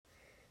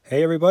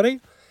Hey, everybody.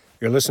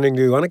 You're listening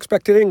to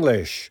Unexpected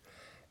English.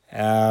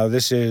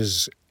 This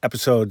is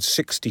episode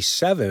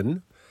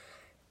 67,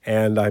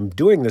 and I'm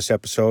doing this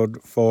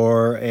episode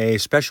for a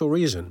special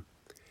reason.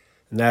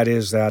 And that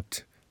is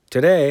that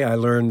today I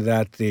learned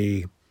that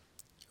the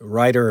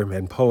writer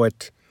and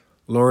poet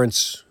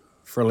Lawrence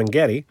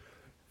Ferlinghetti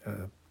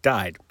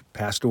died,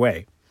 passed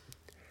away.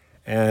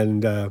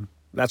 And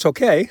that's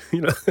okay.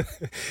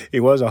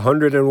 He was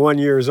 101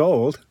 years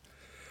old.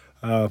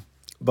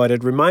 But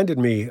it reminded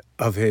me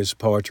of his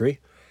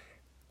poetry,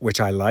 which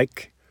I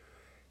like,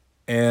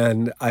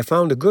 and I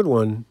found a good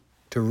one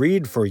to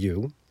read for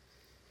you.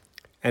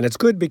 And it's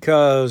good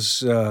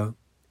because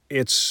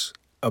it's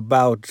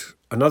about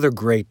another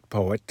great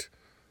poet,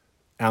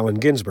 Allen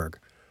Ginsberg.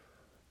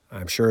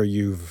 I'm sure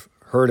you've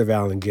heard of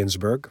Allen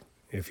Ginsberg.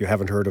 If you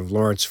haven't heard of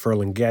Lawrence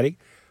Ferlinghetti,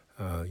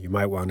 you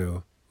might want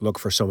to look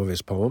for some of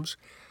his poems.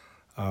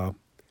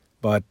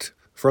 But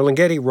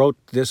Ferlinghetti wrote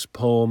this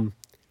poem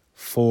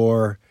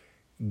for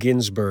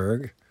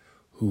Ginsberg,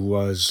 who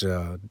was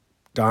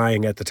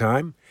dying at the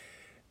time,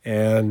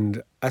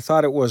 and I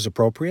thought it was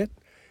appropriate,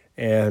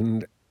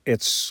 and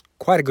it's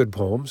quite a good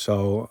poem,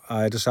 so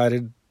I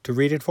decided to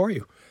read it for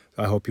you.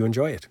 I hope you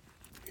enjoy it.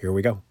 Here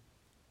we go.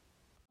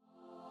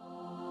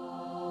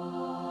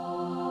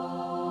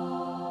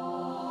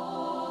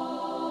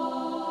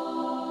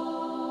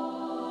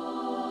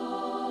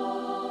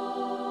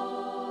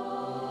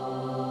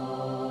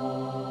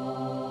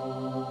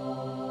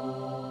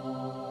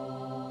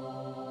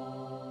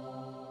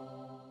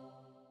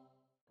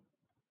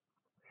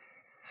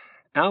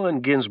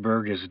 Allen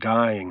Ginsberg is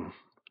dying.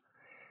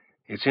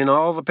 It's in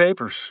all the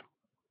papers.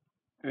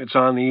 It's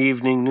on the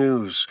evening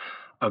news.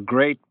 A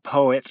great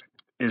poet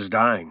is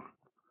dying.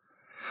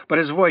 But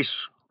his voice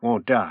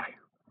won't die.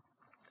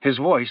 His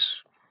voice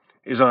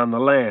is on the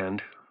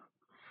land,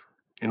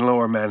 in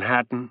lower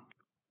Manhattan,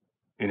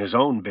 in his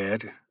own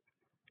bed.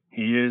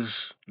 He is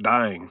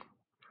dying.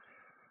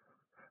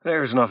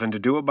 There's nothing to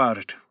do about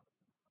it.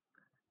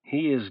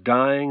 He is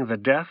dying the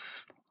death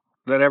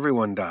that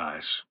everyone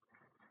dies.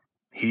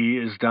 He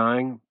is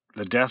dying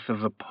the death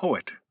of the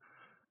poet.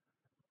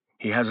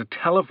 He has a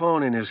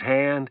telephone in his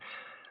hand,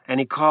 and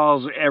he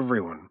calls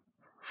everyone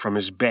from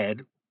his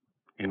bed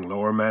in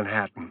lower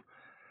Manhattan.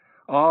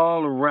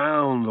 All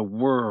around the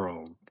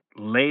world,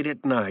 late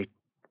at night,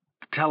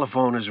 the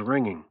telephone is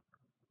ringing.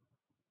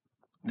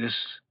 This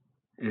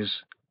is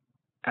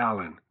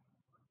Allen,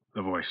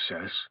 the voice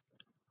says.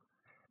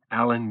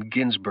 Allen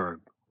Ginsberg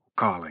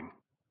calling.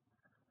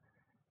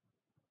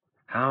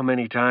 How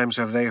many times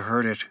have they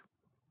heard it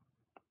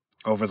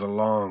over the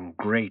long,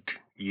 great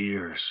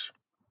years?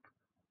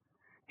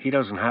 He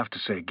doesn't have to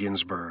say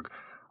Ginsberg.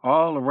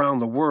 All around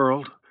the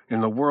world,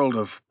 in the world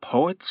of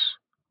poets,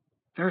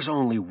 there's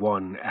only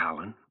one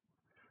Allen.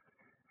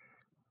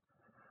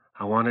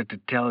 I wanted to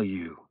tell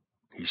you,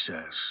 he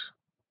says.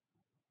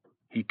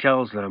 He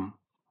tells them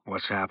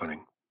what's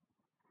happening,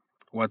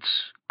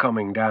 what's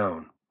coming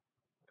down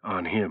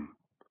on him.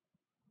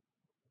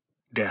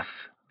 Death,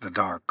 the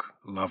dark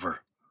lover,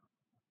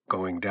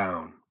 going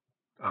down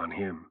on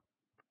him.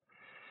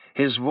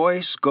 His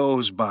voice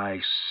goes by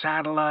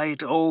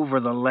satellite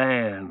over the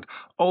land,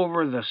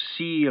 over the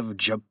sea of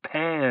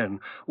Japan,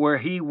 where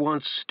he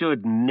once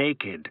stood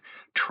naked,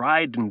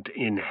 trident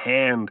in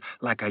hand,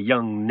 like a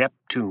young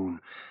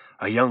Neptune,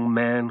 a young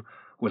man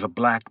with a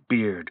black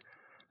beard,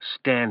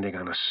 standing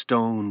on a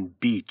stone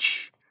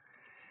beach.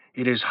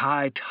 It is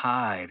high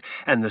tide,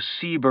 and the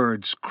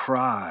seabirds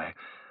cry.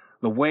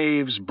 The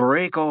waves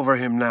break over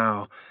him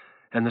now,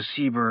 and the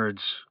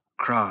seabirds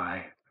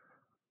cry.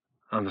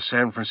 On the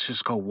San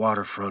Francisco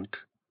waterfront,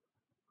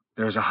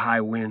 there's a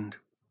high wind.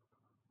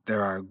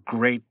 There are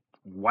great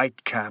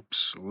whitecaps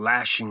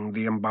lashing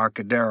the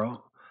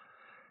Embarcadero.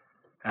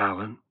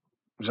 Allen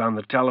is on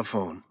the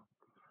telephone.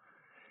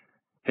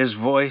 His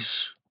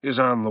voice is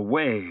on the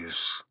waves.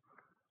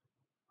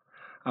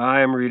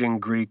 I am reading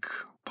Greek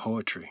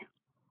poetry.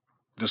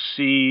 The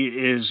sea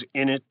is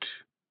in it.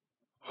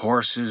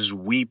 Horses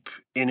weep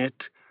in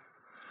it.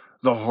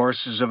 The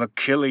horses of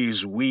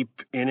Achilles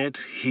weep in it,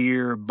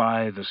 here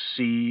by the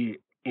sea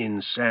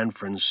in San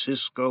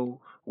Francisco,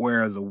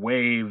 where the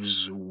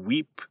waves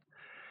weep.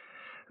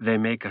 They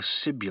make a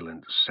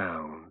sibilant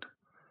sound,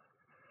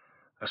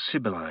 a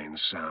sibylline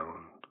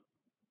sound.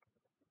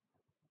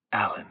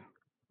 Allen,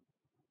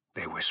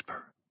 they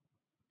whisper.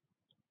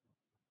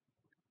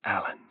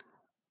 Allen.